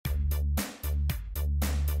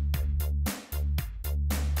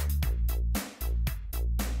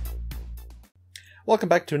Welcome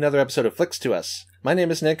back to another episode of Flicks to Us. My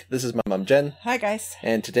name is Nick, this is my mom Jen. Hi guys.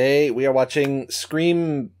 And today we are watching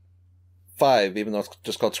Scream 5, even though it's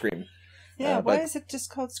just called Scream. Yeah, why is it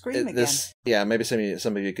just called Scream again? Yeah, maybe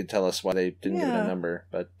some of you could tell us why they didn't give it a number.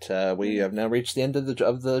 But we have now reached the end of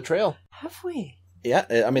the trail. Have we? Yeah,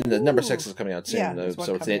 I mean the number 6 is coming out soon, yeah,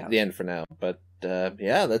 so it's the end for now. But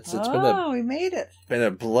yeah, it's been we made it. Been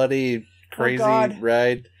a bloody, crazy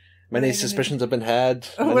ride. Many suspicions have been had.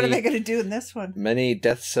 What are they going to do in this one? Many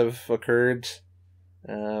deaths have occurred.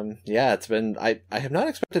 Yeah, it's been. I have not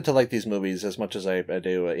expected to like these movies as much as I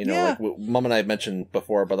do. You know, like Mom and I mentioned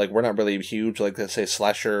before, but like we're not really huge, like let's say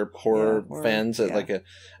slasher horror fans.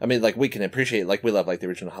 I mean, like we can appreciate, like we love like the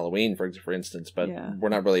original Halloween, for instance, but we're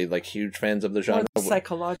not really like huge fans of the genre. More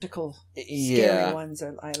psychological, scary ones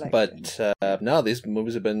I like. But no, these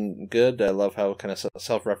movies have been good. I love how kind of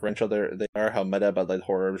self-referential they are, how meta about like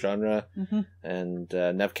horror genre, and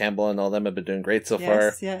Neve Campbell and all them have been doing great so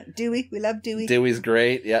far. Yeah, Dewey, we love Dewey. Dewey's great.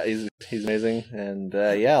 Yeah, he's amazing. And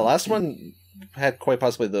last one had quite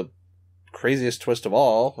possibly the craziest twist of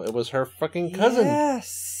all. It was her fucking cousin.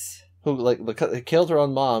 Yes. Who killed her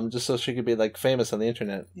own mom just so she could be like famous on the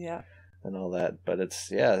internet. Yeah. And all that. But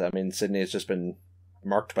it's I mean, Sydney has just been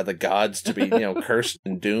marked by the gods to be, cursed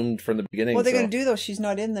and doomed from the beginning. What are they going to do though? She's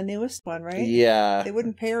not in the newest one, right? Yeah. They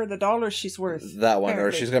wouldn't pay her the dollars she's worth. That one,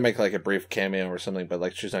 apparently. Or she's going to make like a brief cameo or something, but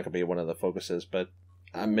like she's not going to be one of the focuses. But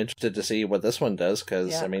I'm interested to see what this one does,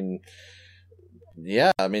 because, I mean,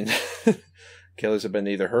 killers have been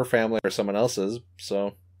either her family or someone else's,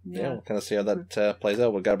 so, we'll kind of see how that plays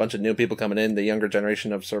out. We've got a bunch of new people coming in, the younger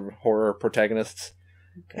generation of sort of horror protagonists,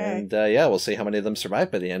 and, we'll see how many of them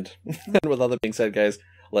survive by the end. And with all that being said, guys,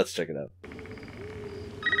 let's check it out.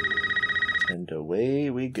 And away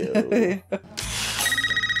we go.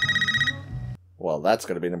 Well, that's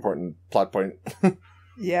going to be an important plot point.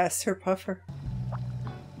 Yes, her puffer.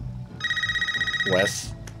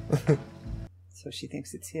 Wes. So she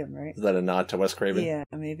thinks it's him, right? Is that a nod to Wes Craven? Yeah,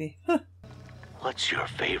 maybe. What's your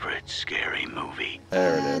favorite scary movie?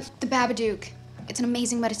 There it is. The Babadook. It's an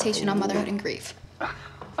amazing meditation on motherhood and grief.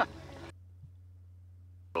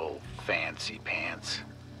 Oh, fancy pants.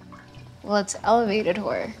 Well, it's elevated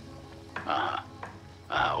horror.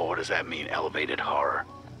 What does that mean, elevated horror?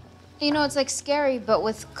 You know, it's like scary, but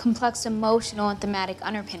with complex emotional and thematic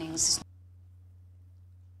underpinnings.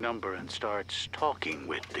 Number and starts talking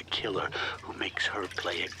with the killer who makes her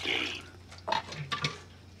play a game.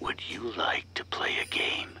 Would you like to play a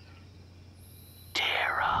game,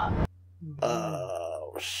 Tara?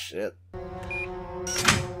 Oh, shit.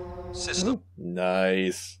 System.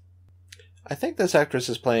 Nice. I think this actress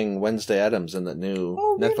is playing Wednesday Addams in that new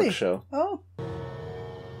Netflix show. Oh.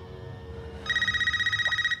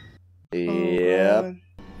 Yep. Oh,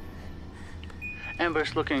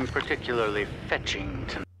 Amber's looking particularly fetching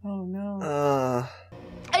tonight. oh no.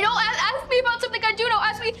 I don't ask me about something I do know.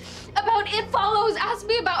 Ask me about It Follows. Ask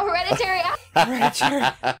me about Hereditary.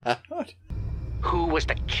 Who was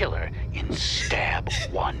the killer in Stab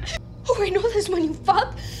 1? Oh, I know this one, you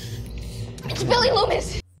fuck. It's Billy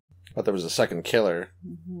Loomis. But there was a second killer.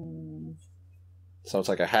 So it's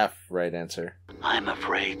like a half right answer. I'm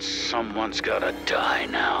afraid someone's gotta die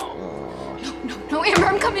now. No, Amber,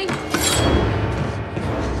 I'm coming.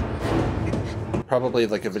 Probably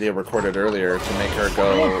like a video recorded earlier to make her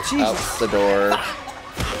go out the door.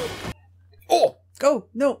 Oh! Go!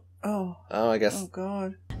 No! Oh. Oh, I guess. Oh,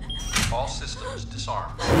 God. All systems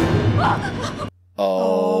disarmed.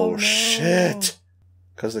 Oh, no. shit!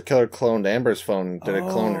 Because the killer cloned Amber's phone. Did it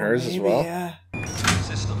clone hers as well? Yeah.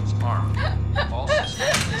 Systems armed. All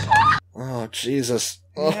systems disarmed. Oh, Jesus.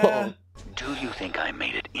 Yeah. Do you think I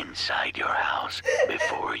made it inside your house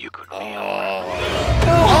before you could be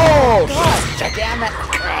Damn it!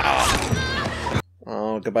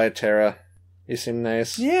 Oh, goodbye, Tara. You seem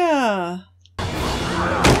nice. Yeah.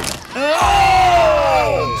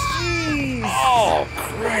 Oh! Jeez. Oh,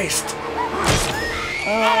 Christ!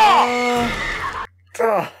 Oh,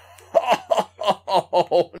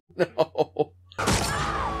 no.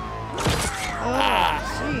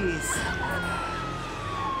 Jeez.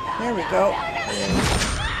 There we go.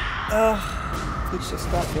 We should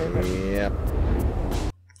stop there. Yep.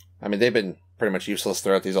 I mean, they've been pretty much useless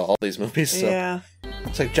throughout all these movies. So. Yeah.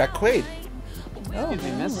 It's like Jack Quaid. Oh,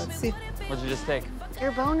 Excuse me, miss. let's see. What'd you just take?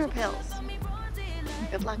 Your boner pills.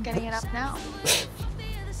 Good luck getting it up now.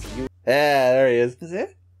 Yeah, there he is. Is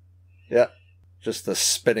it? Yeah. Just the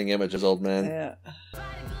spitting image of his old man. Yeah.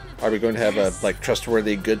 Are we going to have a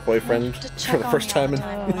trustworthy good boyfriend for the first time?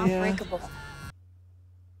 Unbreakable.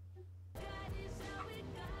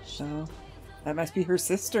 So, that must be her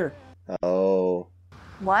sister. Oh.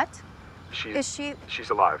 What? She's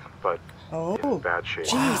alive, but Oh. in bad shape.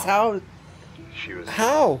 Jeez, how? She was.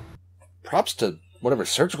 How? Props to whatever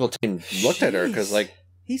surgical team looked at her, because like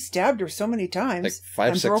He stabbed her so many times. like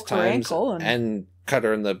 5, and 6 broke her times, ankle and cut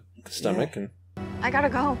her in the stomach, Yeah. and I gotta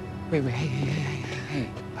go. Wait, hey.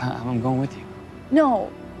 I'm going with you. No,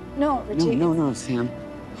 Richie. No, Sam.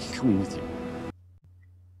 I'm coming with you.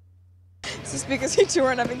 Is this because you two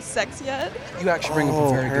aren't having sex yet? You actually bring up a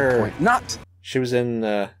very her. good point. Not. she was in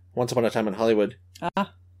Once Upon a Time in Hollywood.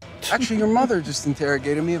 Actually, your mother just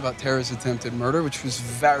interrogated me about Tara's attempted murder, which was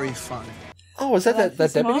very fun. Oh, was that that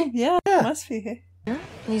His deputy? mom? Yeah, Yeah. must be. Hey.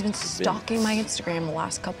 He's been stalking my Instagram the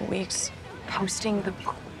last couple weeks, posting the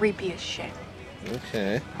creepiest shit.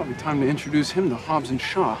 Okay. Probably time to introduce him to Hobbs and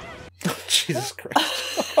Shaw. Jesus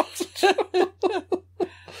Christ.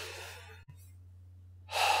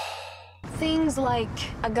 Things like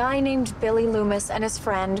a guy named Billy Loomis and his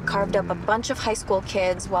friend carved up a bunch of high school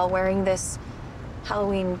kids while wearing this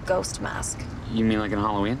Halloween ghost mask. You mean like in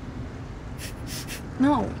Halloween?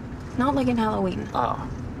 No, not like in Halloween. Oh.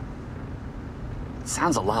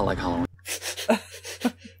 Sounds a lot like Halloween.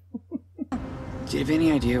 Do you have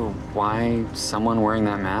any idea why someone wearing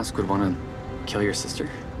that mask would want to kill your sister?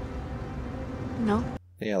 No.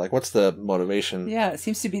 Yeah, like what's the motivation? Yeah, it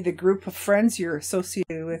seems to be the group of friends you're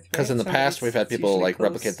associated with. Because in the past, we've had people like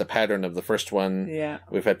replicate the pattern of the first one. Yeah.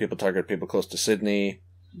 We've had people target people close to Sydney.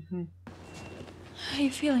 Mm-hmm. How are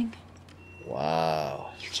you feeling?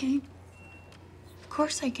 Wow. You came? Of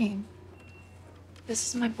course I came. This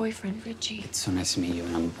is my boyfriend, Richie. It's so nice to meet you,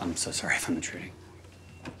 and I'm so sorry if I'm intruding.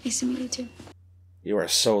 Nice to meet you too. You are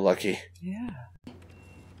so lucky. Yeah.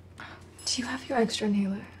 Do you have your extra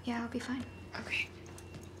inhaler? Yeah, I'll be fine. Okay.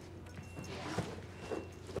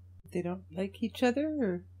 They don't like each other,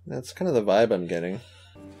 or? That's kind of the vibe I'm getting.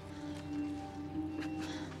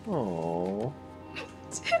 Oh.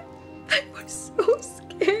 I was so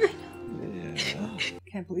scared. Yeah.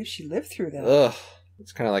 Can't believe she lived through that. Ugh.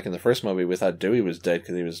 It's kind of like in the first movie, we thought Dewey was dead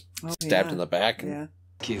because he was stabbed yeah. in the back. And Yeah.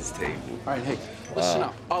 Kids table. All right, hey, listen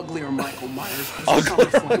up. Uglier Michael Myers. Uglier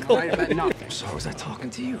Michael Myers. Right about now. So was I talking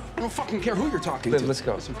to you? I don't fucking care who you're talking to. Let's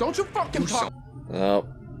go. So don't you fucking talk. Oh,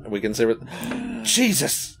 we can say it.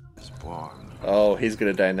 Jesus! Oh, he's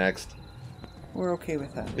gonna die next. We're okay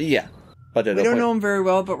with that. Yeah. But We don't know him very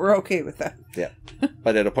well, but we're okay with that. Yeah.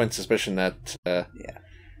 But it'll point suspicion at... Yeah.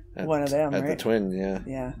 One of them, at right? the twin, yeah.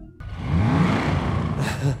 Yeah.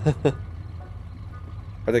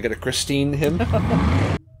 Are they gonna Christine him?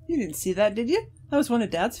 You didn't see that, did you? That was one of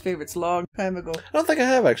Dad's favorites a long time ago. I don't think I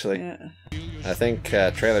have, actually. Yeah. I think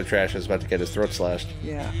Trailer Trash is about to get his throat slashed.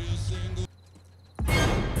 Yeah.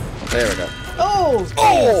 There we go. Oh!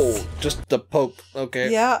 Oh! Just the poke.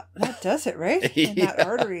 Okay. Yeah, that does it, right? In that Yeah.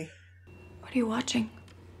 artery. What are you watching?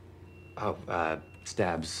 Oh,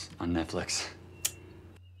 Stabs on Netflix.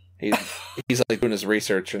 He's like doing his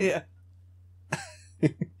research. And Yeah. I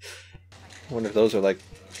wonder if those are like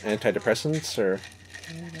antidepressants or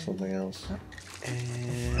something else.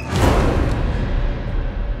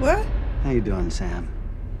 What? How you doing, Sam?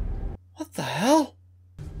 What the hell?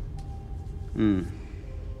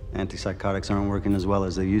 Antipsychotics aren't working as well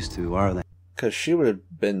as they used to, are they? Because she would have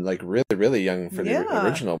been like really, really young for the Yeah.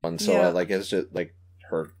 original one. So Yeah. like, is it like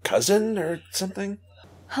her cousin or something?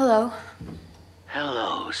 Hello.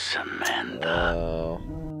 Hello, Samantha. Oh.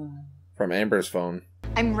 From Amber's phone.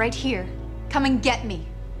 I'm right here. Come and get me.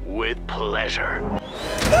 With pleasure.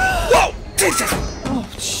 Whoa! Jesus! Oh,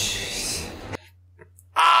 jeez.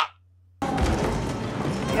 Ah!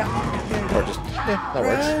 Yeah. Or just, yeah, that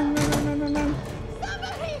works. Run, run, run, run, run.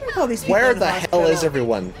 Look at all these people Where in the hell is hospital.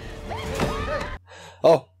 everyone?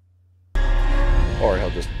 Oh. Or he'll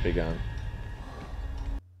just be gone.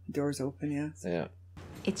 Doors open, yeah. Yeah.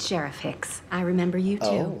 It's Sheriff Hicks. I remember you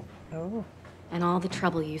too. Oh. And all the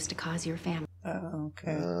trouble you used to cause your family. Oh,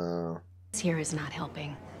 okay. This here is not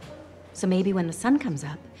helping. So maybe when the sun comes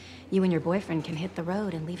up, you and your boyfriend can hit the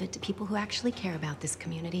road and leave it to people who actually care about this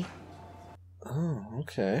community. Oh,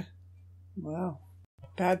 okay. Wow.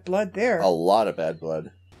 Bad blood there. A lot of bad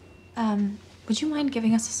blood. Would you mind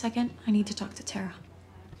giving us a second? I need to talk to Tara.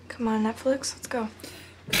 Come on, Netflix, let's go.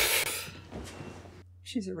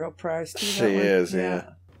 She's a real prize, too. She is,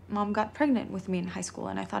 yeah. Mom got pregnant with me in high school,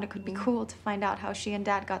 and I thought it could be cool to find out how she and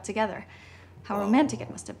Dad got together. How romantic it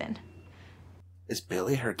must have been. Is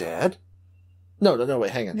Billy her dad? No,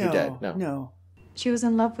 wait, hang on. Your dad? No. She was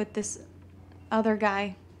in love with this other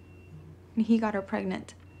guy, and he got her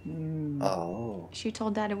pregnant. Oh. She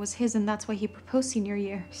told Dad it was his, and that's why he proposed senior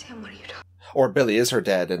year. Sam, what are you talking? Or Billy is her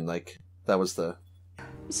dad, and like, that was the...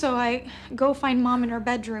 So I go find Mom in her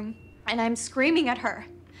bedroom, and I'm screaming at her.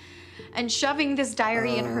 and shoving this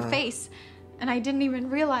diary in her face. And I didn't even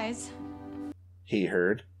realize. He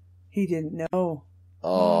heard. He didn't know.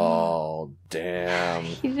 Oh, damn.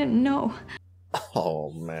 He didn't know.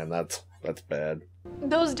 Oh, man, that's bad.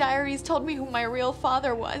 Those diaries told me who my real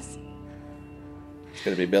father was. It's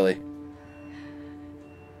gonna be Billy.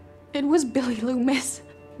 It was Billy Loomis.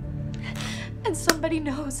 And somebody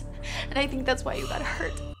knows. And I think that's why you got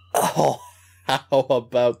hurt. Oh, how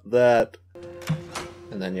about that?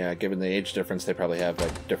 And then, yeah, given the age difference, they probably have,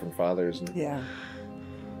 like, different fathers. And... Yeah.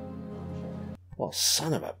 Well,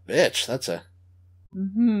 son of a bitch. That's a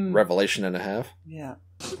revelation and a half. Yeah.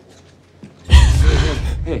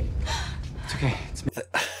 Hey, it's okay. It's me.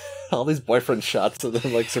 All these boyfriend shots of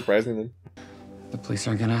them, like, surprising them. The police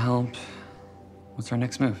aren't gonna help. What's our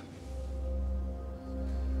next move?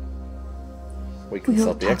 We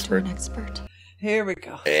consult the expert. An expert. Here we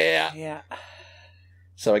go. Yeah. Yeah.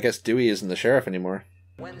 So I guess Dewey isn't the sheriff anymore.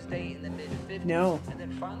 No.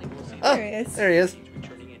 Oh, there he is. There he is.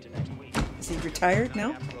 Is he retired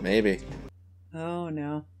now? Maybe. Oh,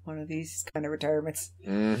 no. One of these kind of retirements.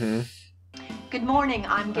 Mm-hmm. Good morning,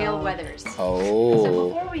 I'm Gail Weathers. Oh. So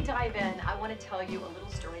before we dive in, I want to tell you a little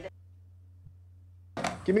story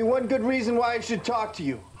that... Give me one good reason why I should talk to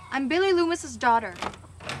you. I'm Billy Loomis's daughter.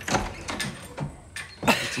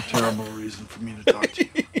 It's a terrible reason for me to talk to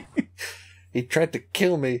you. He tried to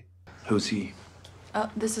kill me. Who's he?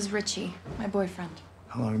 This is Richie, my boyfriend.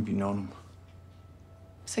 How long have you known him?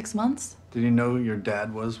 6 months? Did he know who your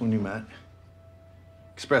dad was when you met?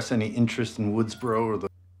 Express any interest in Woodsboro or the...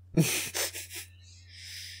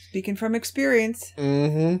 Speaking from experience.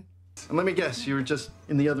 Mm-hmm. And let me guess, you were just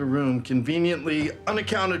in the other room, conveniently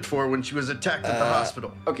unaccounted for when she was attacked at the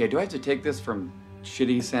hospital. Okay, do I have to take this from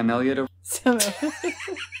shitty Sam Elliott?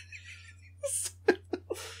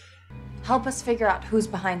 Help us figure out who's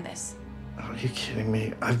behind this. Are you kidding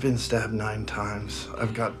me? I've been stabbed 9 times.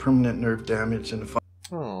 I've got permanent nerve damage and...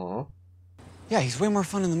 Aww. Yeah, he's way more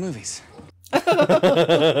fun in the movies. You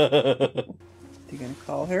gonna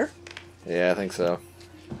call her? Yeah, I think so.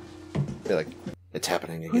 I feel like it's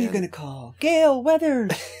happening again. Who are you gonna call? Gail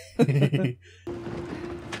Weathers! Is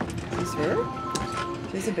this her?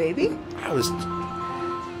 She's a baby? I was...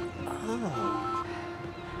 Oh.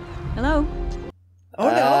 Hello? Oh,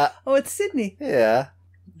 no. Oh, it's Sydney. Yeah.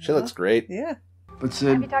 She looks great. Yeah. But Sid...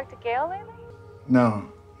 Have you talked to Gail lately?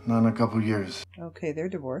 No, not in a couple years. Okay, they're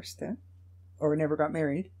divorced then. Or never got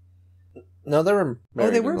married. No, they were married.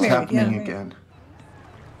 Oh, they were It's married, happening yeah. again.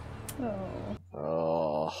 Oh.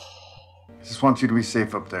 Oh. I just want you to be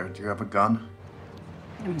safe up there. Do you have a gun?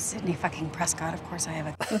 I'm Sydney fucking Prescott. Of course I have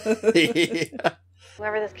a... Yeah.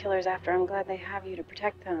 Whoever this killer's after, I'm glad they have you to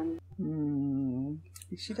protect them.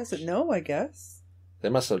 She doesn't know, I guess. They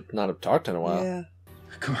must have not have talked in a while. Yeah.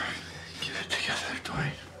 Come on, get it together,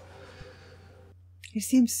 Dwight. He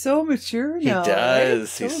seems so mature He now.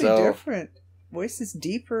 does. Right? He's Totally so different. Voice is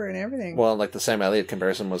deeper and everything. Well, like the Sam Elliott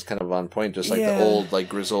comparison was kind of on point, just like Yeah. the old, like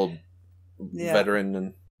grizzled Yeah. veteran.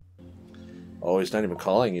 And oh, he's not even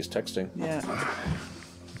calling; he's texting. Yeah.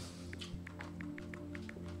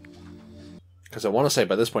 Because I want to say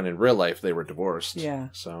by this point in real life they were divorced. Yeah.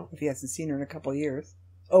 So If he hasn't seen her in a couple of years.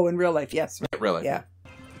 Oh, in real life, yes. real life. Yeah.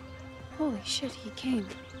 Holy shit, he came.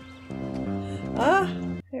 Ah,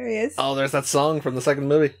 there he is. Oh, there's that song from the second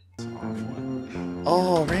movie.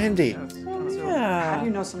 Oh, Randy. Oh, yeah. How do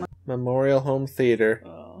you know someone? Memorial Home Theater.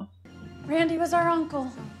 Oh. Randy was our uncle.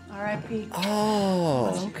 R.I.P.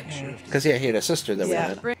 Oh. Okay. Because yeah, he had a sister that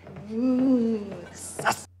Yeah. we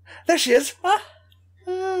had. There she is. Ah.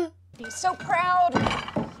 He's so proud.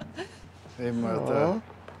 Hey, Martha.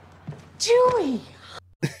 Dewey!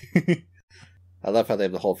 I love how they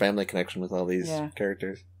have the whole family connection with all these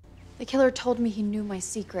characters. The killer told me he knew my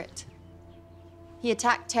secret. He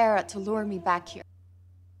attacked Tara to lure me back here.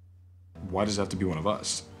 Why does it have to be one of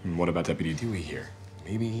us? And what about Deputy Dewey here?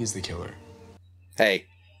 Maybe he's the killer. Hey,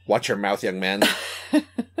 watch your mouth, young man.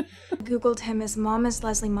 Googled him. His mom is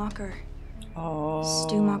Leslie Mocker. Oh.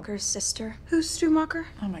 Stu Mocker's sister. Who's Stu Mocker?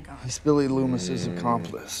 Oh my god. He's Billy Loomis's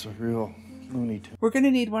accomplice. A real Looney Tune. We're going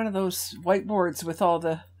to need one of those whiteboards with all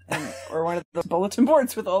the... or one of those bulletin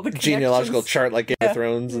boards with all the Genealogical chart like Game of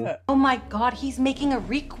Thrones. Yeah. Oh my god, he's making a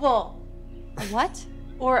requel. A what?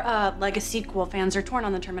 Or like a sequel. Fans are torn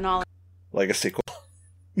on the terminology. Like a sequel.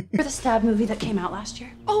 For the Stab movie that came out last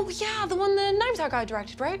year. Oh yeah, the one the Knives Out guy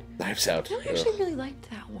directed, right? Knives Out. I actually really liked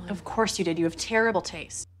that one. Of course you did. You have terrible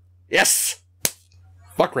taste. Yes!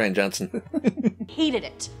 Fuck Ryan Johnson. Hated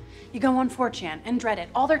it. You go on 4chan and Reddit.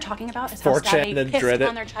 All they're talking about is how 4chan sad they and pissed Reddit.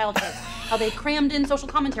 on their childhoods. How they crammed in social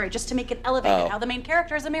commentary just to make it elevated. Oh. How the main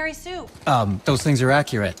character is a Mary Sue. Those things are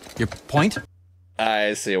accurate. Your point?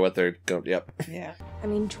 I see what they're going. Yep. Yeah. I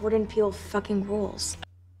mean, Jordan Peele fucking rules.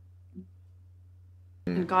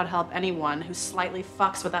 And God help anyone who slightly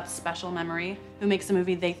fucks with that special memory, who makes a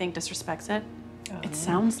movie they think disrespects it. It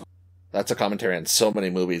sounds like That's a commentary on so many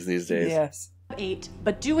movies these days. Yes. 8,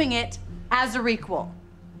 but doing it as a requel.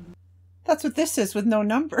 That's what this is with no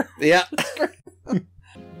number. Yeah.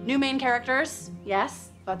 New main characters, yes,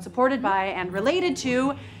 but supported by and related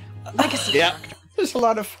to legacy characters. There's a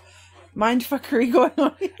lot of mindfuckery going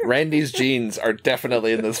on here. Randy's genes are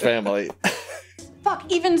definitely in this family.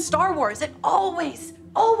 Fuck, even Star Wars, it always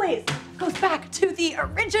goes back to the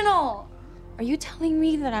original. Are you telling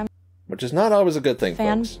me that I'm Which is not always a good thing,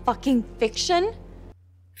 fan folks. fucking fiction?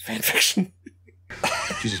 Fan fiction.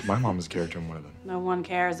 Jesus, my mom is a character in one of them. No one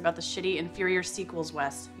cares about the shitty, inferior sequels,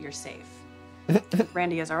 Wes. You're safe.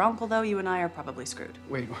 Randy is our uncle, though. You and I are probably screwed.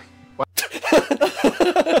 Wait, what?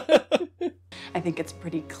 I think it's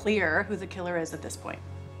pretty clear who the killer is at this point.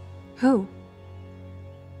 Who?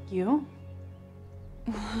 You?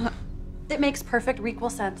 It makes perfect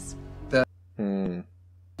requel sense. That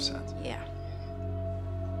sense. Yeah.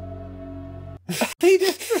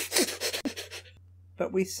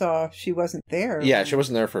 But we saw she wasn't there. Yeah, she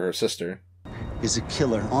wasn't there for her sister. Is a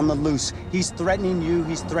killer on the loose. He's threatening you,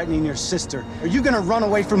 he's threatening your sister. Are you gonna run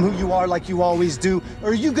away from who you are like you always do, or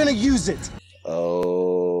are you gonna use it?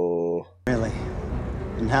 Oh. Really?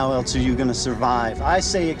 And how else are you gonna survive? I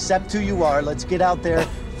say accept who you are, let's get out there,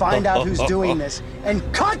 find out who's doing this, and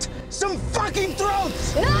cut some fucking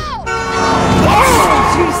throats! No!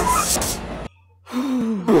 Oh, Jesus!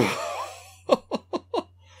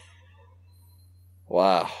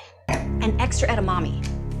 Wow. An extra edamame,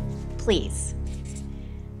 please.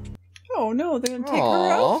 Oh no, they're gonna take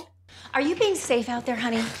her out? Are you being safe out there,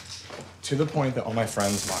 honey? To the point that all my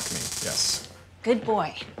friends mock me, yes. Good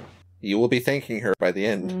boy. You will be thanking her by the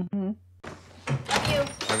end. Mm-hmm. Love you.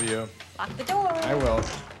 Love you. Lock the door. I will.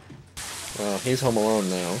 Well, he's home alone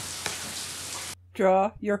now.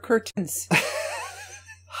 Draw your curtains.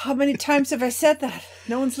 How many times have I said that?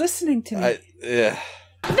 No one's listening to me. Yeah.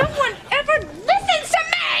 No one ever listens to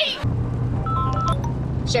me!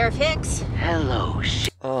 Sheriff Hicks. Hello,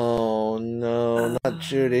 Oh no, not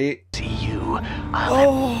Judy. see you.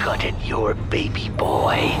 I'll have gutted your baby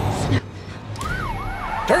boy.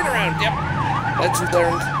 Turn around, yep. That's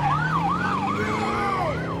learned.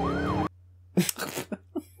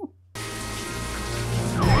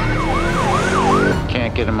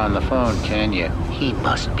 Can't get him on the phone, can you? He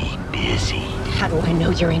must be busy. How do I know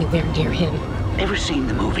you're anywhere near him? Ever seen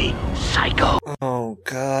the movie Psycho? Oh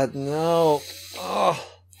God, no. Oh.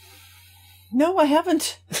 No, I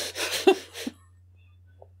haven't.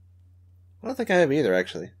 I don't think I have either,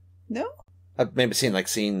 actually. No? I've maybe seen like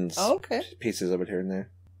scenes, okay, pieces of it here and there.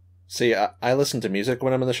 See, I listen to music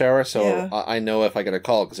when I'm in the shower, so Yeah. I know if I get a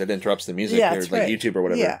call because it interrupts the music Yeah, or that's like right. YouTube or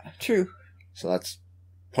whatever. Yeah, true. So that's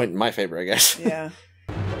point in my favor, I guess. Yeah.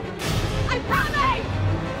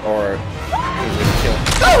 Or he's gonna kill.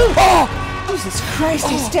 Oh! Jesus Christ,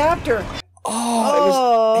 he stabbed her.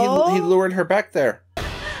 Oh, he lured her back there. Oh,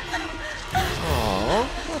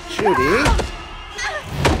 Judy.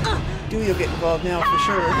 Dewey will get involved now for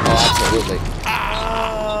sure. Oh, absolutely.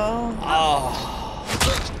 Oh. Oh.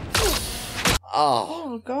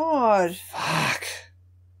 Oh, God. Fuck.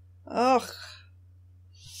 Ugh.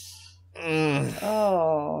 Mm.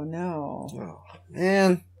 Oh, no. Oh,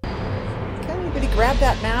 man. Can anybody grab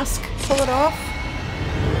that mask? Pull it off?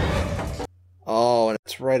 Oh, and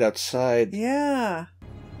it's right outside. Yeah.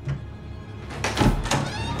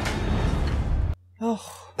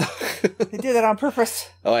 Oh. They did that on purpose.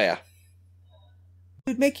 Oh, yeah.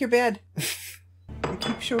 Dude, make your bed. They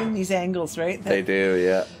keep showing these angles, right? They do,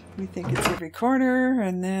 yeah. We think it's every corner,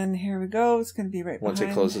 and then here we go. It's going to be right Once he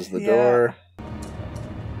behind. closes the Yeah. door.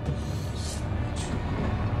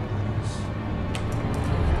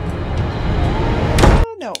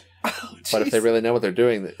 Oh, no. Oh, But if they jeez. really know what they're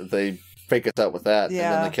doing, they fake us out with that, and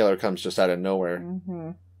Yeah. then the killer comes just out of nowhere.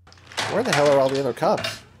 Mm-hmm. Where the hell are all the other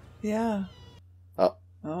cops? Yeah. Oh.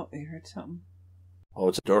 Oh, you heard something. Oh,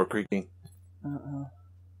 it's a door creaking. Uh-oh.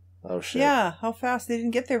 Oh, shit. Yeah, how fast? They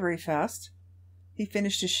didn't get there very fast. He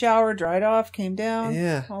finished his shower, dried off, came down.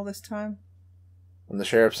 Yeah. All this time. When the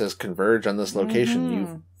sheriff says converge on this location, Mhm.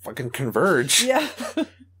 you fucking converge. Yeah.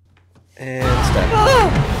 And step.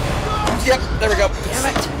 Oh! Yep, there we go.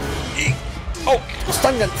 Damn it. Oh,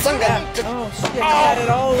 stun gun, stun gun. Oh, shit. I had it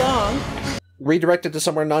all along. Redirect it to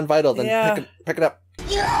somewhere non-vital, then Yeah. pick it up.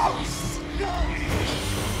 Yes!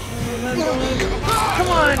 Come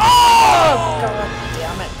on! Oh! God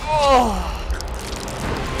damn it. Oh!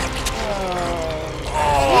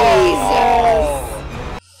 Jesus!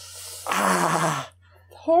 Ah!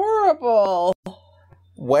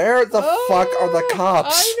 Where the fuck are the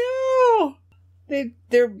cops? I know.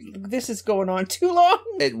 This is going on too long.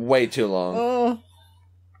 Way too long. Oh.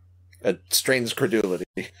 It strains credulity.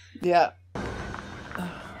 Yeah.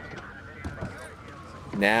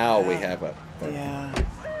 Now we have a... Yeah.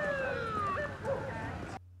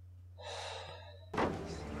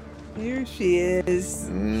 Here she is.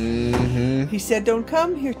 Mm-hmm. He said don't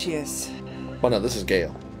come. Here she is. Well, no, this is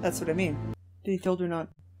Gail. That's what I mean. He told her not.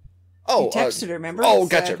 Oh, he texted her, remember? Oh,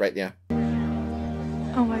 gotcha, right, yeah.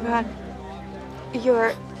 Oh my god.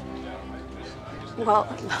 You're... Well,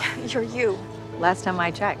 you're you. Last time I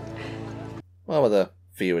checked. Well, with a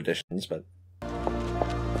few additions, but...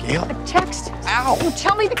 Gail? A text? Ow! You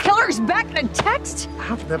tell me the killer is back in a text?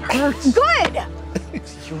 Ow, that hurts. Good!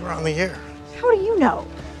 You were on the air. How do you know?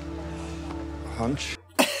 Hunch.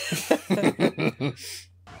 You're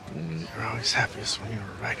always happiest when you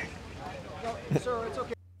were writing.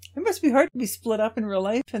 It must be hard to be split up in real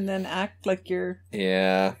life and then act like you're...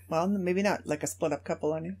 Yeah. Well, maybe not like a split up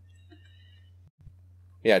couple on you.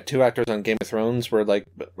 Yeah, 2 actors on Game of Thrones were like,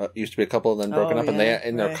 used to be a couple and then broken up, and they,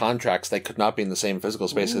 in their contracts, they could not be in the same physical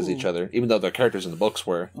space as each other, even though their characters in the books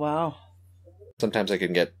were. Wow. Sometimes they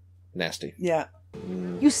can get nasty. Yeah.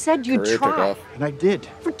 You said you'd try. And I did.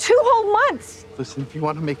 For 2 whole months. Listen, if you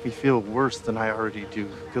want to make me feel worse than I already do,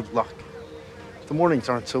 good luck. The mornings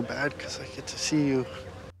aren't so bad because I get to see you.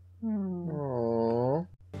 Aww.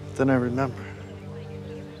 Then I remember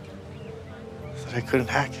that I couldn't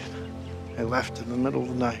hack it. I left in the middle of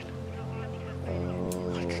the night.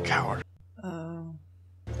 Like a coward.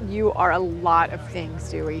 You are a lot of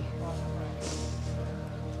things, Dewey.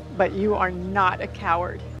 But you are not a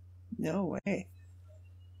coward. No way.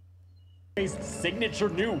 Signature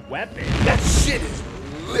new weapon. That shit is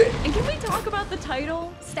lit. And can we talk about the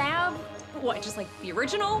title? Stab? What, just like the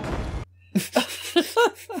original?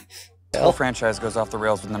 The whole franchise goes off the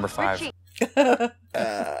rails with number 5.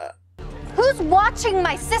 Who's watching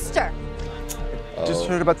my sister? Just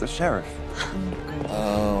heard about the sheriff.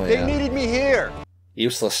 Oh, They yeah. needed me here.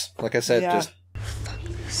 Useless. Like I said, Yeah. just...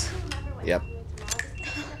 Yep.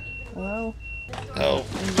 Well. Oh.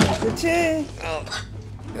 Oh.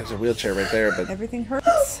 There's a wheelchair right there, but... Everything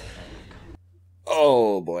hurts.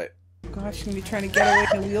 Oh, boy. Gosh, I'm going to be trying to get away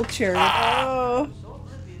in a wheelchair. Oh.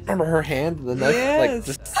 Remember her hand? The knife? Yes. Like,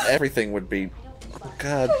 just everything would be...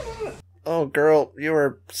 God. Oh, girl, you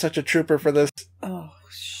were such a trooper for this. Oh,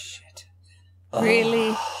 shit.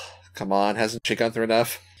 Really? Come on, hasn't she gone through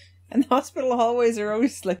enough? And the hospital hallways are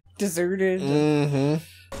always, like, deserted. Mm-hmm.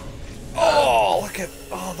 Oh, look at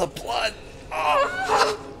all the blood.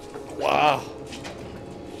 Oh. Wow.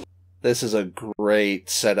 This is a great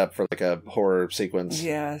setup for, like, a horror sequence.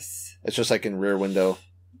 Yes. It's just like in Rear Window.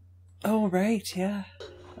 Oh, right, yeah.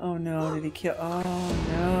 Oh, no, did he kill... Oh,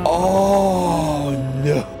 no. Oh,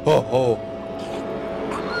 no.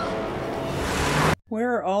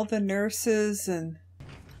 Where are all the nurses and...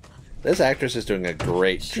 This actress is doing a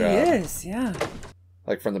great She job. is, yeah.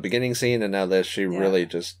 Like from the beginning scene and now this, she really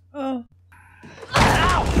just... Oh.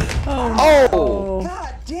 Oh! No.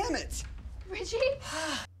 God damn it! Richie?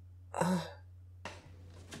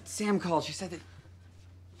 Sam called. She said that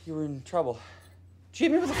you were in trouble. She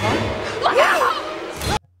hit me with a phone.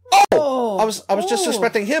 Oh! I was just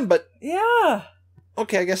suspecting him, but... Yeah.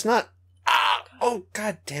 Okay, I guess not. Ah! Oh,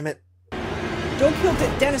 god damn it. Don't kill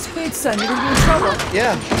Dennis Quaid's son. You're going to be in trouble.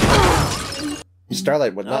 Yeah.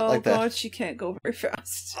 Starlight would not like that. Oh, God, she can't go very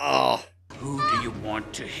fast. Oh. Who do you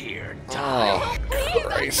want to hear die? Oh, Please,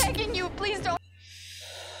 Christ. I'm begging you. Please don't.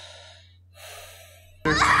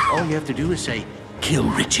 All you have to do is say, kill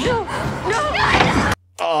Richie. No.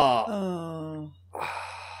 Oh.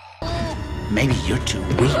 Maybe you're too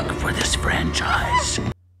weak for this franchise.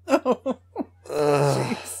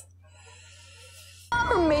 Jeez.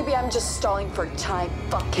 Or maybe I'm just stalling for time,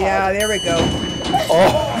 fuckhead. Yeah, there we go.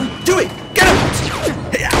 Oh. Do it! Get him!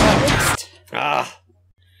 Yeah. Ah.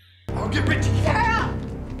 I'll get Richie.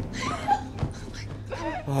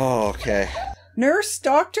 Oh, okay. Nurse,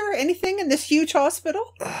 doctor, anything in this huge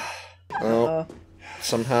hospital? Oh.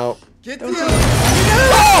 Somehow. Get Don't the do it.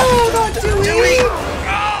 No, not Dewey.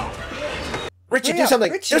 Richie, Hurry do up,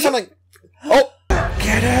 something! Richie. Do something! Oh!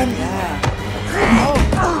 Get him! Yeah.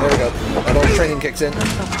 There we go. Adult training kicks in.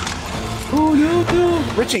 Oh, no.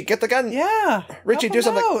 Richie, get the gun! Yeah. Richie, Help do him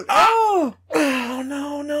something! out. Oh!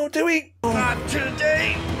 Oh, no, Dewey! Not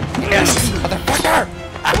today. Yes! Motherfucker!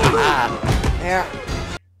 There.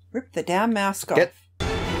 Rip the damn mask off. Get.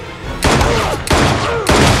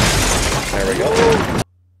 There we go.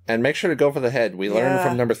 And make sure to go for the head. We learned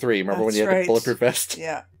from number 3. Remember when you had the bulletproof vest?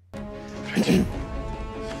 Yeah. Let's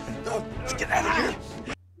get out of here.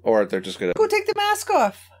 Or they're just gonna... Go take the mask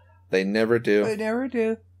off. They never do. They never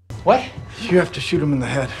do. What? You have to shoot them in the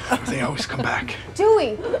head. They always come back.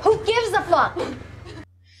 Dewey, who gives a fuck?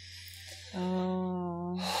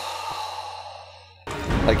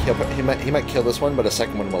 Like he might kill this one, but a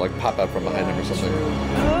second one will like pop out from behind him or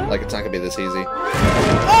something. Like it's not gonna be this easy.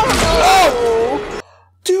 Oh!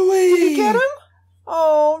 Dewey! Did you get him?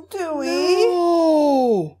 Oh, Dewey!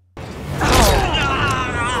 No!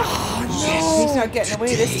 Oh, no. He's not getting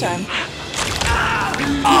away this time.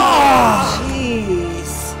 Oh,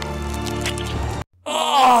 jeez.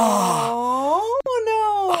 Oh,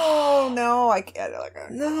 no, I can't.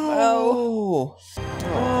 No.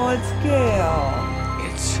 Oh, it's Gail.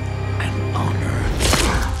 It's an honor.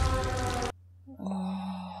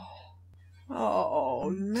 Oh,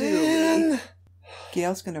 man.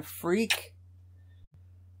 Gail's gonna freak.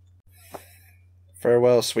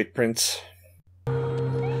 Farewell, sweet prince.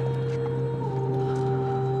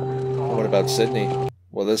 What about Sydney?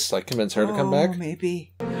 Will this like convince her to come back?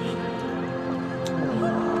 Maybe.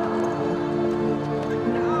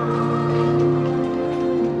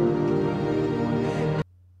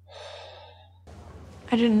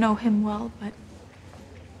 I didn't know him well, but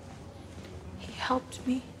he helped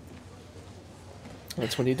me.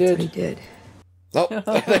 That's what he did. That's what he did. Oh,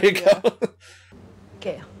 there you go.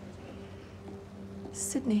 Gail.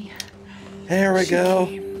 Sydney. There we go.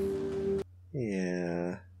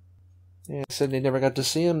 Yeah. Yeah, Sydney never got to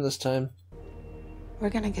see him this time. We're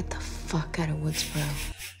gonna get the fuck out of Woodsboro.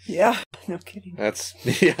 Yeah, no kidding. That's,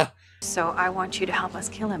 yeah. So I want you to help us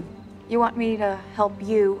kill him. You want me to help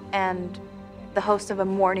you and the host of a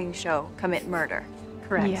morning show commit murder,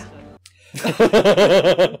 correct? Yeah.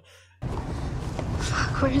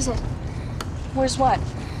 Fuck, where is it? Where's what?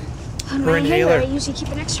 Her On my inhaler. hanger, I usually keep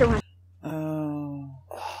an extra one. Oh.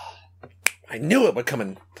 I knew it would come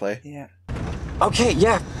in play. Yeah. Okay,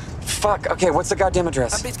 yeah. Fuck. Okay, what's the goddamn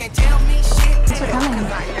address?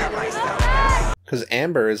 Because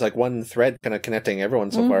Amber is like one thread kind of connecting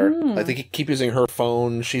everyone so far. I think he keep using her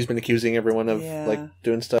phone. She's been accusing everyone of like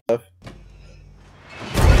doing stuff. What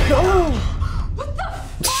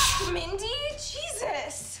the fuck, Mindy?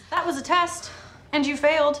 Jesus! That was a test, and you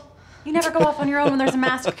failed. You never go off on your own when there's a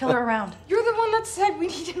masked killer around. You're the one that said we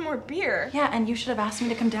needed more beer. Yeah, and you should have asked me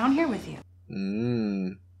to come down here with you.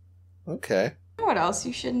 Okay. You know what else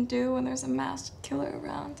you shouldn't do when there's a masked killer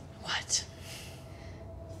around? What?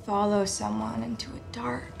 Follow someone into a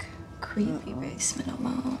dark, creepy basement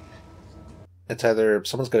alone. It's either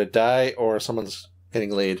someone's gonna die or someone's getting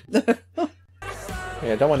laid.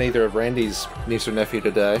 Yeah, I don't want either of Randy's niece or nephew to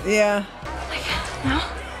die. Yeah. No?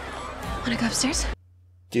 Wanna go upstairs?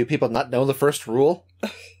 Do you people not know the first rule?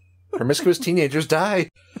 Promiscuous teenagers die.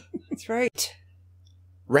 That's right.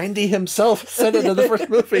 Randy himself said it in the first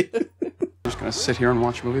movie. We're just gonna sit here and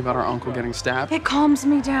watch a movie about our uncle getting stabbed. It calms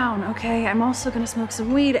me down, okay? I'm also gonna smoke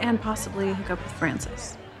some weed and possibly hook up with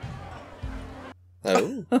Francis.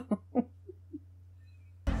 Oh.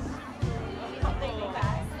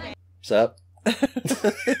 What's up?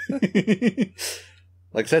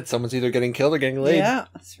 Like I said, someone's either getting killed or getting laid. Yeah,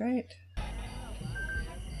 that's right.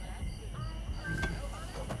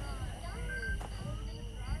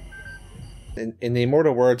 In the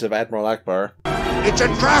immortal words of Admiral Akbar, it's a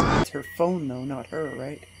trap! It's her phone, though, not her,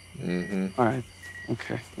 right? All right.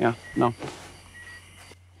 Okay. Yeah. No.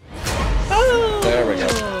 There we go.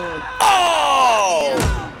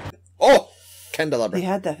 Oh! Oh! Candelabra. He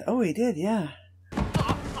had that. Oh, he did, yeah.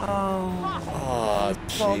 Oh,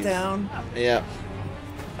 fall jeez. down. Yeah.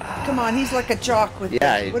 Come on, he's like a jock with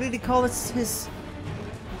Yeah, what did he call his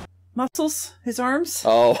muscles? His arms?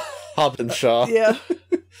 Oh, Hobbs and Shaw. Yeah.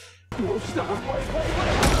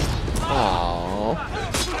 Oh.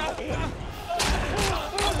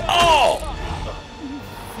 Oh!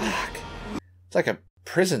 Fuck. It's like a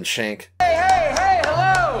prison shank. Hey,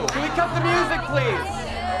 hello! Can we cut the music, please?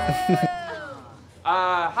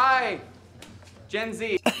 Hi. Gen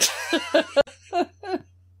Z.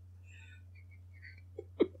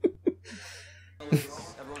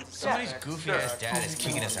 Somebody's goofy ass dad is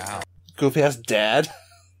kicking us out. Goofy ass dad?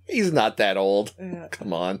 He's not that old. Yeah.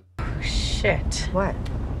 Come on. Shit. What?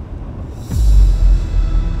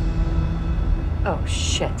 Oh,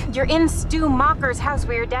 shit. You're in Stu Mocker's house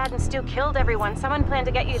where your dad and Stu killed everyone. Someone planned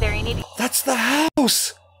to get you there. You need to... That's the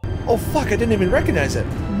house! Oh, fuck, I didn't even recognize it.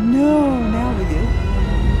 No, now we do.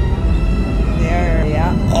 There,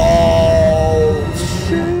 yeah. Oh,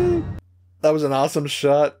 shit. That was an awesome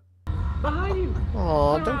shot. Behind you.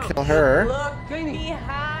 Oh, don't kill her. Look, Janie.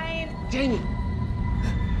 Behind. Janie.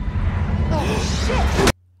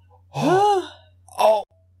 Oh,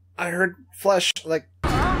 I heard flesh, like...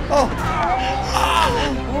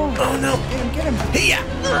 Oh no! Get him! Yeah.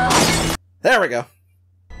 There we go.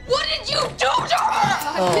 What did you do to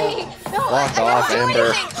her? Fuck off,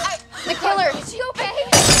 Amber. The killer. Is she okay?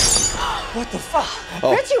 What the fuck?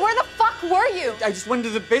 Oh. Richie, where the fuck were you? I just went to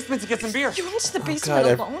the basement to get some beer. You went to the basement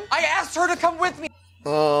God, alone? I asked her to come with me.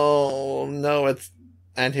 Oh no!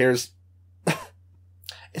 And here's.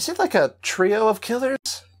 Is it like a trio of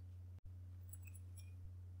killers?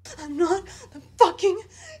 I'm not the fucking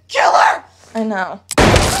killer! I know.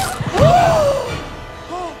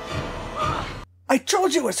 I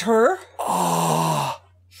told you it was her.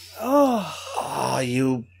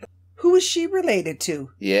 You. Who is she related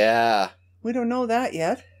to? Yeah. We don't know that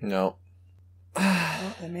yet. No.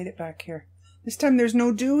 Oh, I made it back here. This time there's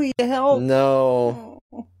no Dewey to help. No.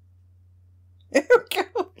 Oh. There we go.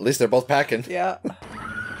 At least they're both packing. Yeah.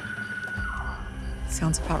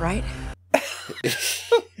 Sounds about right.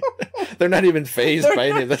 They're not even phased by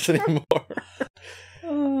any of this anymore.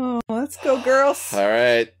 Oh, let's go, girls. All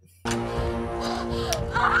right.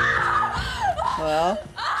 Well,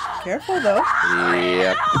 careful though.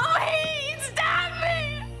 Yep.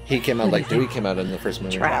 He came out like Dewey came out in the first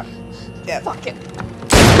movie. Trap. Yeah. Fuck it.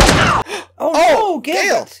 Oh no,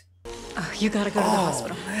 Gail! Oh, you gotta go to the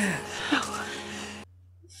hospital.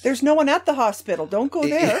 There's no one at the hospital. Don't go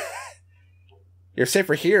there. You're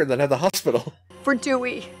safer here than at the hospital. For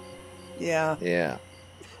Dewey. Yeah. Yeah.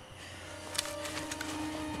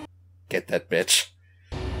 Get that bitch.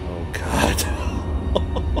 Oh god.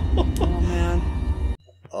 Oh man.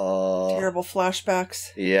 Terrible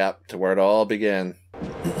flashbacks. Yep, to where it all began.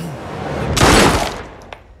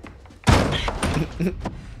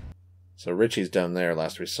 So Richie's down there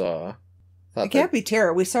last we saw. It can't be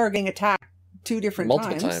Tara. We saw her getting attacked 2 different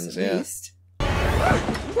multiple times, at yeah. least.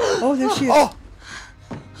 Oh, there she is. Oh,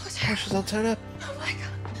 she's all tied up. Oh my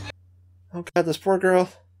god. Oh god, this poor girl.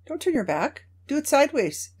 Don't turn your back. Do it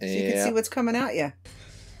sideways so you can Yeah. see what's coming at you.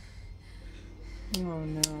 Oh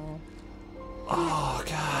no. Oh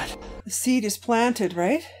god. The seed is planted,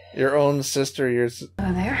 right? Your own sister, yours.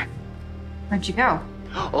 Oh, there? Where'd you go?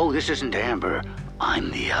 Oh, this isn't Amber.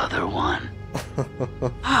 I'm the other one.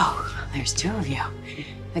 Oh, there's 2 of you.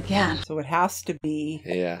 Again. So it has to be.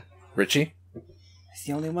 Yeah. Richie? He's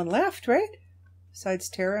the only one left, right? Besides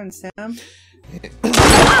Tara and Sam.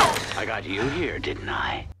 I got you here, didn't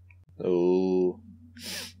I? Oh.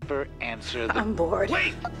 Answer the... I'm bored.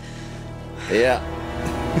 Wait! Yeah.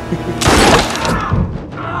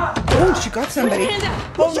 Oh, she got somebody. Put your hand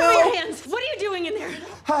out. Oh, Show no. me your hands. What are you doing in there?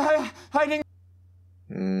 Hiding.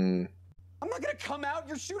 Hmm. I'm not gonna come out.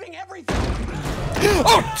 You're shooting everything.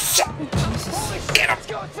 Oh, shit! Get him!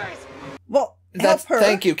 Ghostface! Well, help her.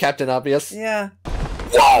 Thank you, Captain Obvious. Yeah.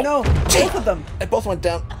 Whoa! No, both of them. They both went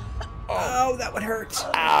down. Oh, that would hurt.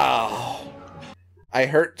 Ow. I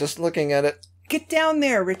hurt just looking at it. Get down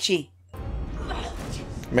there, Richie.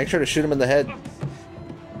 Make sure to shoot him in the head.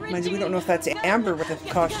 Mind you, we don't know if that's Amber with the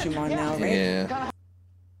costume on now, right? Yeah.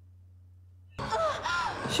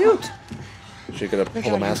 Shoot. She could have pulled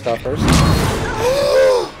the mask off first.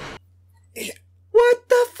 What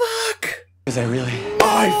the fuck? Because I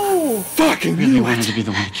fucking really wanted to be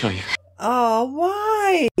the one to kill you. Oh,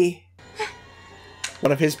 why?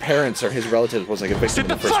 One of his parents or his relatives was like a victim in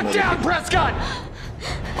the first movie. Sit the fuck down, Prescott!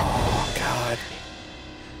 Oh god.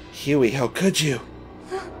 Huey, how could you?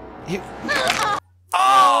 You...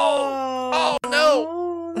 Oh! Oh no!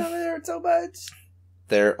 Oh, that would hurt so much.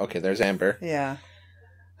 Okay, there's Amber. Yeah.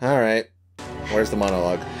 Alright. Where's the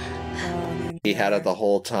monologue? He had it the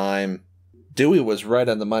whole time. Dewey was right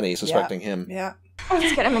on the money, suspecting him. Yeah.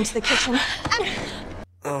 Let's get him into the kitchen.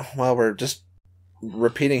 Oh, well, we're just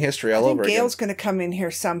repeating history all over again. Gail's gonna come in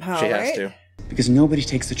here somehow, She right? has to. Because nobody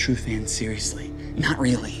takes the true fans seriously. Not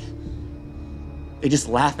really. They just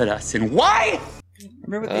laugh at us, and why?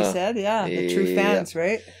 Remember what they said? Yeah, the true fans,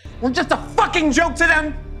 right? We're just a fucking joke to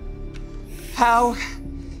them! How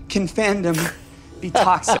can fandom be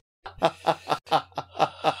toxic?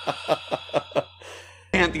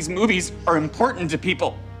 And these movies are important to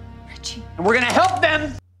people. Richie. And we're gonna help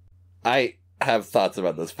them! I have thoughts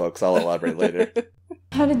about this, folks. I'll elaborate later.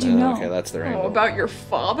 How did you know? Okay, that's their Oh, angle. about your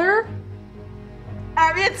father?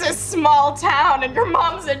 I mean, it's a small town and your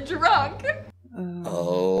mom's a drunk.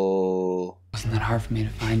 Oh. Wasn't that hard for me to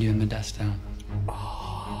find you in Modesto?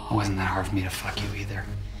 Oh. It wasn't that hard for me to fuck you either.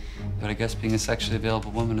 But I guess being a sexually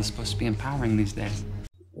available woman is supposed to be empowering these days.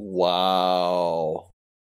 Wow.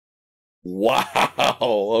 Wow.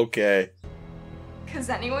 Okay. Because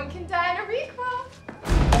anyone can die in a requel.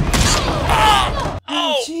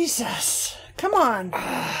 Oh, Jesus. Come on.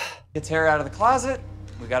 Get Tara out of the closet.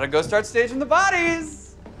 We gotta go start staging the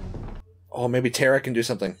bodies. Oh, maybe Tara can do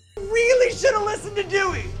something. Really should have listened to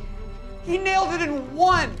Dewey. He nailed it in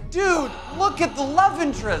one. Dude, look at the love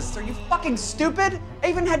interest. Are you fucking stupid? I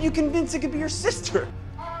even had you convinced it could be your sister.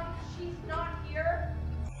 She's not here.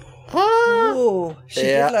 Oh, she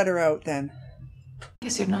did let her out then.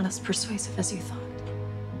 Guess you're not as persuasive as you thought.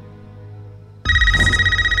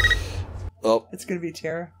 Oh. It's gonna be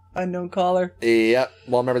Tara. Unknown caller. Yeah.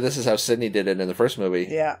 Well, remember, this is how Sydney did it in the first movie.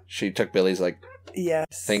 Yeah. She took Billy's, like, yes,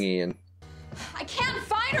 thingy and... I can't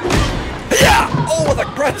find her! Yeah! Oh, with a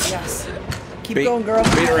crutch! Yes. Keep going, girl.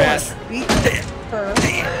 Beat her ass. Beat her.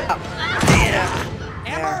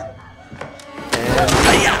 Amber!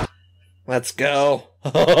 And... Let's go.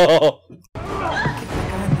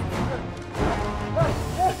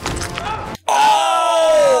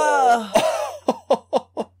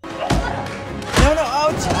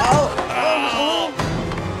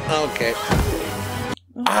 Okay.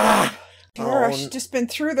 Ah! Tara, she's just been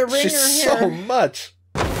through the ringer she's here. so much.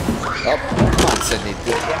 Oh, come on, Sydney.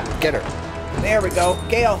 Get her. There we go.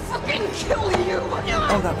 Gail. Fucking kill you!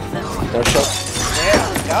 Oh, that was that. Don't show.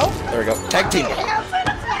 There we go. There we go. Tag team.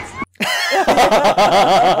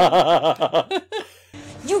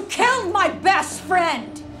 You killed my best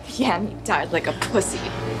friend! Yeah, and you died like a pussy.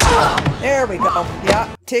 There we go.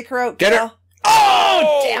 Yeah, take her out, Get Gail. her.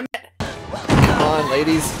 Oh, damn it. Come on,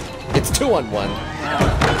 ladies. It's 2-on-1.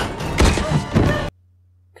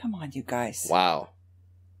 Come on, you guys. Wow.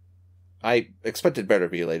 I expected better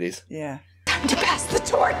of you, ladies. Yeah. Time to pass the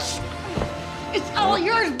torch! It's all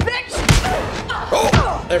yours, bitch!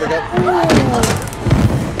 Oh, there we go.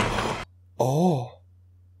 Oh.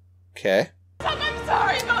 Okay. I'm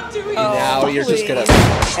sorry about doing Oh, now you're just gonna...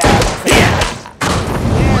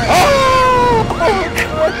 Oh!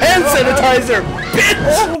 Hand sanitizer, bitch!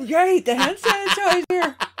 Oh, right, the hand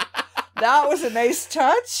sanitizer. That was a nice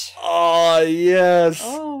touch. Oh, yes.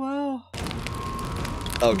 Oh, wow.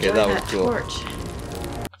 Okay, Enjoy that was cool. torch.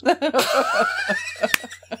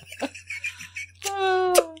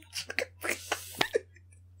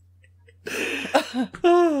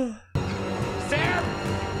 Sam!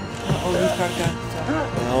 Oh, he's got a gun.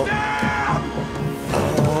 No.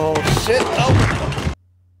 Oh, shit. Oh.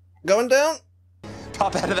 Going down?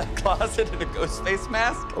 Pop out of that closet in a Ghostface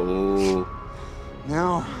mask? Oh.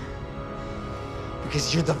 No.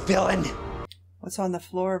 Because you're the villain. What's on the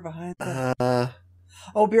floor behind the...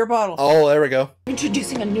 Oh, beer bottle. Oh, there we go.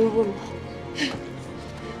 Introducing a new rule.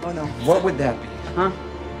 Oh, no. What would that be, huh?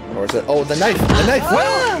 Or is it? Oh, the knife. The knife.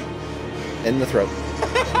 Ah! In the throat.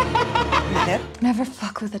 Never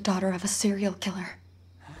fuck with the daughter of a serial killer.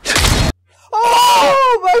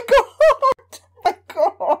 Oh, my God. My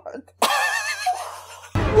God.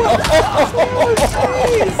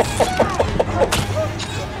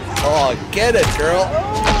 Oh, get it, girl.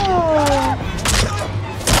 Oh.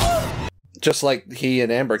 Just like he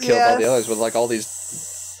and Amber killed all the others with like all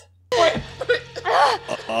these.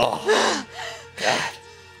 Oh, God.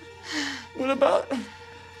 What about my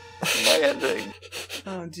ending?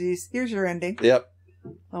 Oh, geez. Here's your ending. Yep.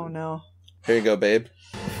 Oh, no. Here you go, babe.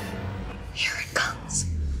 Here it comes.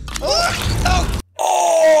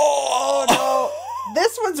 Oh, no.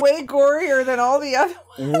 This one's way gorier than all the other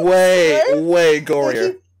ones. Way, right? way They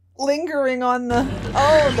gorier. keep lingering on the...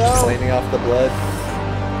 Oh, no. Cleaning off the blood.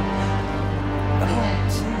 Oh,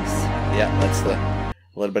 jeez. Yeah, that's the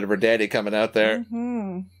little bit of her daddy coming out there.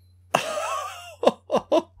 Mm-hmm.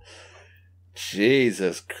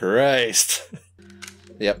 Jesus Christ.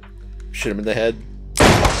 Yep. Shoot him in the head.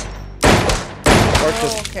 Or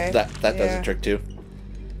just okay. that does a trick too.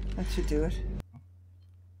 That should do it.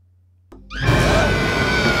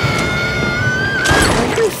 Are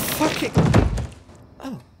you fucking...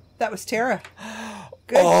 Oh, that was Tara.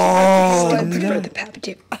 Good. Oh, no. The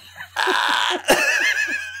Papadoo.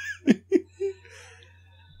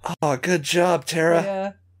 Oh, good job, Tara.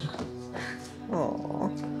 Yeah. Oh.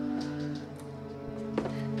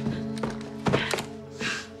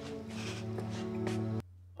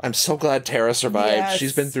 I'm so glad Tara survived. Yes.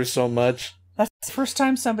 She's been through so much. That's the first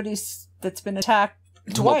time that's been attacked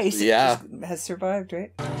twice Yeah. has survived, right?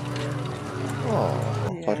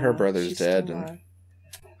 Oh, but her brother's she's dead. still And...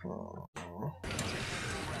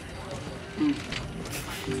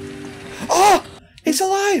 Oh, he's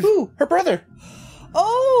alive. Who? Her brother.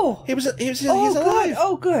 Oh, he's good. alive.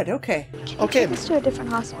 Oh, good. Okay. Okay. Take us to a different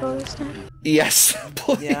hospital this time. Yes,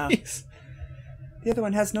 please. Yeah. The other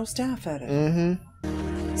one has no staff at it. Mm-hmm.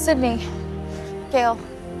 Sydney, Gail,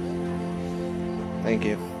 Thank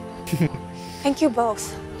you. thank you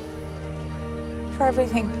both for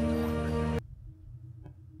everything.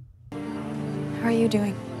 How are you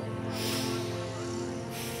doing?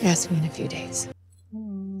 Ask me in a few days.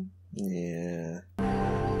 Yeah.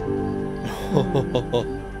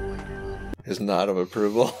 His nod of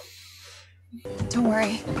approval. Don't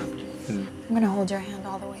worry. I'm gonna hold your hand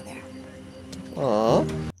all the way there.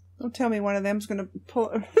 Aww. Don't tell me one of them's gonna pull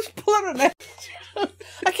out a knife.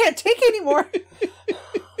 I can't take anymore.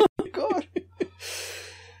 Oh, God.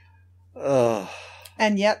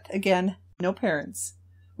 And yet, again, no parents.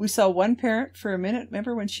 We saw one parent for a minute.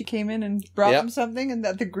 Remember when she came in and brought them something and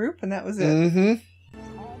the group, and that was it. Mm-hmm.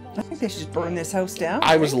 I think they should just burn this house down.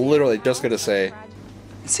 I was literally just gonna say.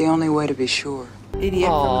 It's the only way to be sure. Idiot from the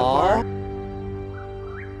bar.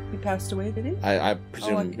 He passed away, did he? I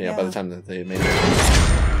presume, by the time that they made it.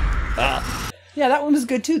 Yeah, that one was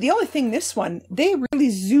good too. The only thing, this one, they really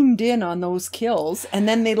zoomed in on those kills, and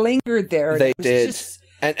then they lingered there. They did.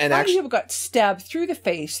 And how actually, many people got stabbed through the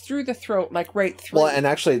face, through the throat, like right through? Well, and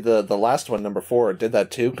actually, the last one, number 4, did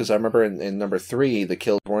that too, because I remember in number 3, the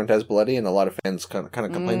kills weren't as bloody, and a lot of fans kind of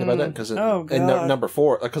complained about it. Because in number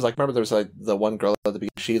 4, because like remember there was like the one girl at the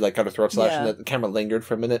beginning, she like got her throat slashed, and the camera lingered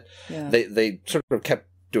for a minute. Yeah. They sort of kept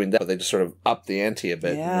doing that, but they just sort of upped the ante a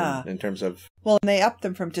bit in terms of. Well, and they upped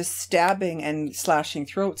them from just stabbing and slashing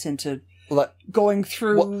throats into going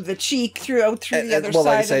through the cheek, through the other side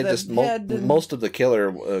like I say, of the just head. Most of the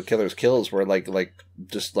killer's kills were like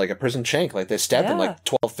just like a prison shank. Like they stabbed him like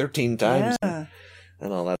 12, 13 times and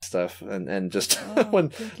all that stuff. And just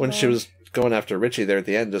when she was going after Richie there at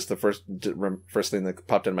the end, just the first thing that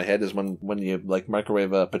popped in my head is when you like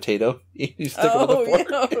microwave a potato, you stick it with a fork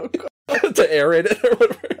to aerate it or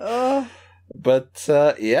whatever. But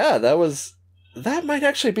that might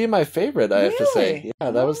actually be my favorite, I have to say.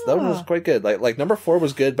 Yeah, that one was quite good. Like number 4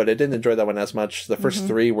 was good, but I didn't enjoy that one as much. The first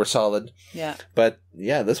 3 were solid. Yeah. But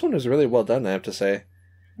yeah, this one was really well done, I have to say.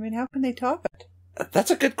 I mean, how can they top it?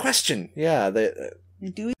 That's a good question. Yeah,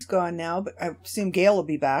 Dewey's gone now, but I assume Gail will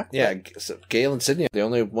be back. Yeah, so Gail and Sydney are the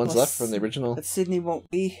only ones left from the original. But Sydney won't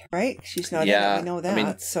be, right? She's not in it, we know that. I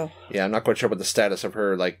mean, yeah, I'm not quite sure what the status of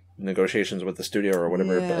her like negotiations with the studio or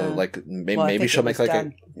whatever. Yeah. But, like maybe she'll make like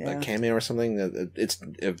a cameo or something. It's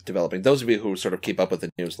developing. Those of you who sort of keep up with the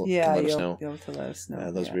news can let us know. You'll let us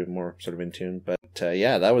know. Those of you more sort of in tune. But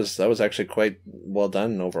yeah, that was actually quite well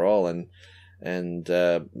done overall, and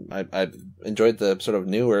I enjoyed the sort of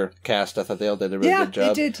newer cast. I thought they all did a really good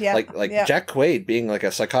job. They did, yeah. Like Jack Quaid being like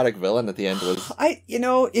a psychotic villain at the end was.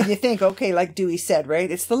 If you think, okay, like Dewey said,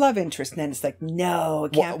 right? It's the love interest, and then it's like, no,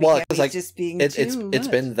 it can't be. It's like just being it's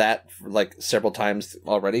been that like several times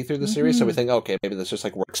already through the series, so we think, okay, maybe that's just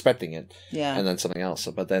like we're expecting it, and then something else.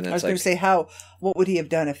 But then it's I was going to say, what would he have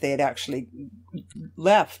done if they had actually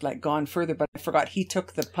left, like gone further? But I forgot he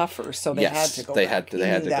took the puffer, so they had to go. They had to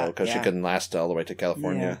go because she couldn't last all the way to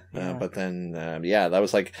California. But then that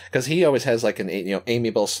was like, because he always has like an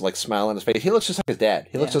amiable like smile on his face. He looks just like his dad.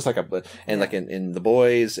 He looks just like like in The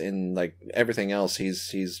Boys, in like everything else,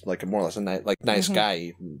 he's like a more or less a nice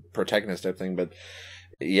guy protagonist type thing. But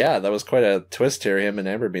yeah, that was quite a twist here, him and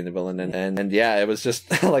Amber being the villain, and it was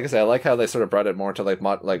just like I said, I like how they sort of brought it more to they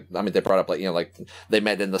brought up like they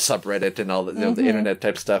met in the subreddit and all the the internet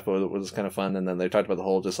type stuff was kind of fun, and then they talked about the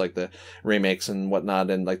whole just like the remakes and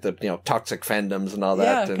whatnot, and like the toxic fandoms and all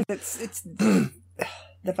that. Yeah, it's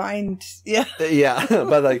defined. Yeah,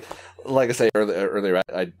 but like I say earlier,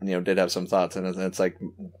 I did have some thoughts, and it's like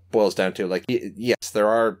boils down to like yes, there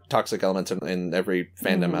are toxic elements in every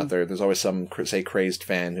fandom out there. There's always some crazed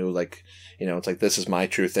fan who like it's like this is my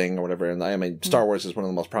true thing or whatever. And I mean, Star Wars is one of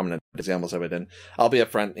the most prominent examples of it. And I'll be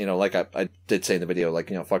upfront, like I did say in the video, like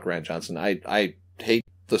fuck Rian Johnson. I hate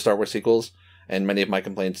the Star Wars sequels. And many of my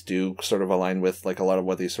complaints do sort of align with like a lot of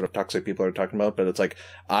what these sort of toxic people are talking about. But it's like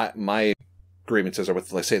my grievances are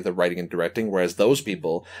with, let's say, the writing and directing, whereas those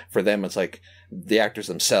people, for them, it's like the actors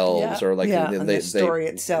themselves, or like the story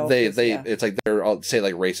itself. It's like they're all say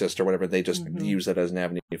like racist or whatever. They just use that as an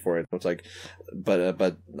avenue for it. It's like,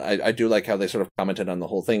 but I do like how they sort of commented on the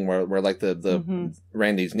whole thing, where like the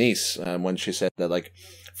Randy's niece, when she said that like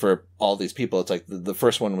for all these people, it's like the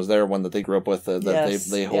first one was their one that they grew up with, that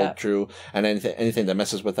they hold true, and anything that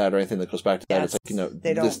messes with that or anything that goes back to that, it's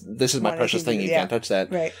like this is my precious thing. You can't touch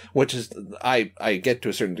that. Right. Which is I get to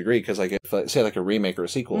a certain degree, because like if say like a remake or a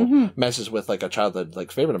sequel messes with like a childhood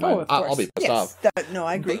like favorite of mine, I'll be pissed off. No,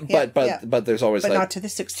 I agree. But there's always not to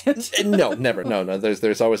this extent. No, never. No.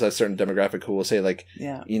 There's always a certain demographic who will say like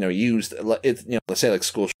used it's let's say like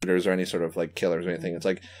school shooters or any sort of like killers or anything. It's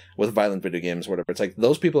like with violent video games, or whatever. It's like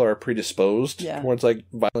those people are predisposed towards like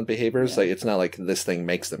violent behaviors. Like it's not like this thing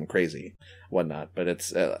makes them crazy, whatnot. But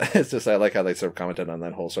it's just I like how they sort of commented on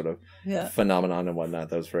that whole sort of phenomenon and whatnot.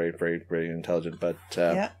 That was very, very, very intelligent. But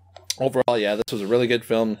Overall, yeah, this was a really good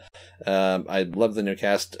film. I love the new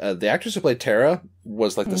cast. The actress who played Tara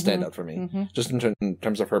was like the standout for me, just in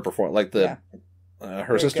terms of her performance. Like her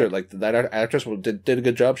Very sister, good. Like that actress did a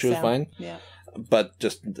good job. She was fine. Yeah, but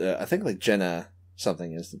just I think like Jenna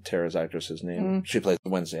something is Tara's actress's name. She plays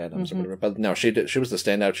Wednesday Addams or whatever. But no, she did. She was the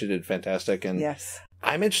standout. She did fantastic. And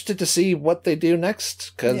I'm interested to see what they do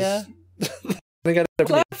next because.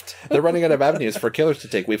 They're running out of avenues for killers to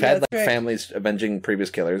take. We've had like families avenging previous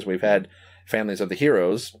killers. We've had families of the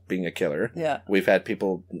heroes being a killer. Yeah. We've had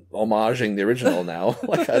people homaging the original now.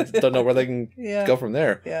 Like I don't know where they can go from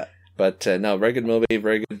there. Yeah. But no, very good movie,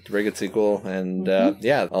 very good sequel, and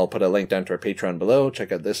yeah, I'll put a link down to our Patreon below.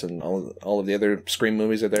 Check out this and all of the other Scream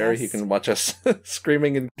movies are there. You can watch us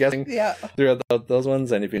screaming and guessing throughout those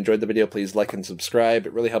ones. And if you enjoyed the video, please like and subscribe.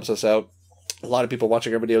 It really helps us out. A lot of people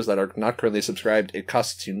watching our videos that are not currently subscribed. It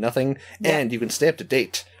costs you nothing, and you can stay up to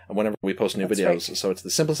date whenever we post new videos. Right. So it's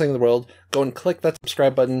the simplest thing in the world. Go and click that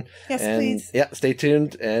subscribe button. Yes, and, please. Yeah, stay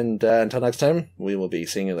tuned. And until next time, we will be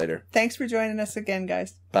seeing you later. Thanks for joining us again,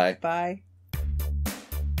 guys. Bye. Bye.